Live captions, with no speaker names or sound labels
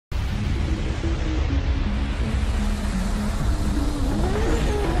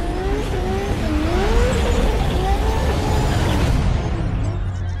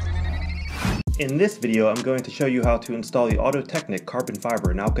In this video, I'm going to show you how to install the AutoTecknic carbon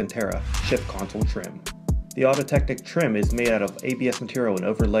fiber and Alcantara shift console trim. The AutoTecknic trim is made out of ABS material and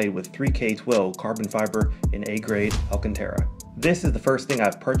overlaid with 3K12 carbon fiber in A-grade Alcantara. This is the first thing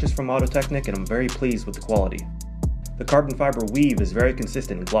I've purchased from AutoTecknic and I'm very pleased with the quality. The carbon fiber weave is very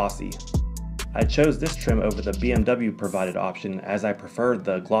consistent and glossy. I chose this trim over the BMW provided option as I preferred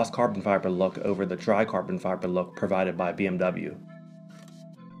the gloss carbon fiber look over the dry carbon fiber look provided by BMW.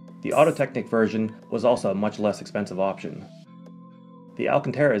 The AutoTecknic version was also a much less expensive option. The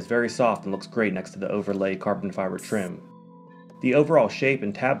Alcantara is very soft and looks great next to the overlaid carbon fiber trim. The overall shape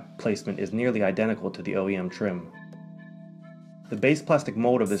and tab placement is nearly identical to the OEM trim. The base plastic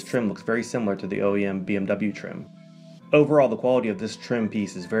mold of this trim looks very similar to the OEM BMW trim. Overall, the quality of this trim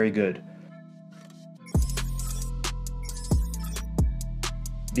piece is very good.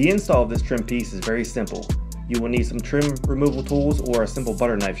 The install of this trim piece is very simple. You will need some trim removal tools or a simple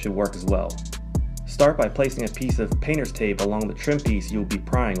butter knife should work as well. Start by placing a piece of painter's tape along the trim piece you will be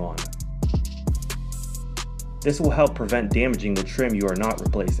prying on. This will help prevent damaging the trim you are not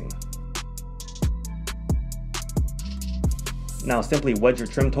replacing. Now simply wedge your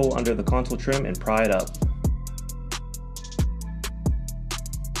trim tool under the console trim and pry it up.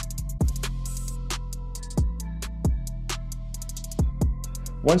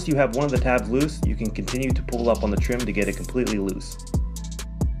 Once you have one of the tabs loose, you can continue to pull up on the trim to get it completely loose.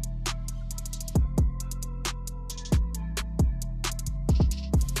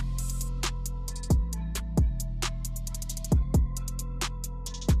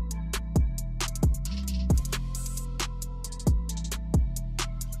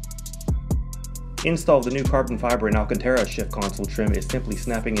 Install the new carbon fiber and Alcantara shift console trim is simply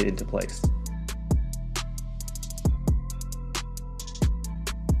snapping it into place.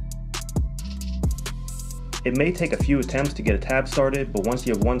 It may take a few attempts to get a tab started, but once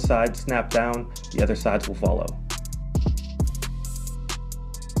you have one side snapped down, the other sides will follow.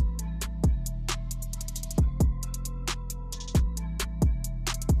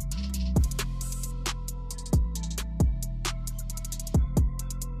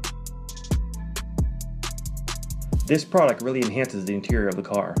 This product really enhances the interior of the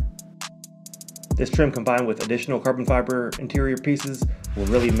car. This trim combined with additional carbon fiber interior pieces will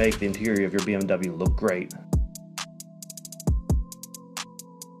really make the interior of your BMW look great.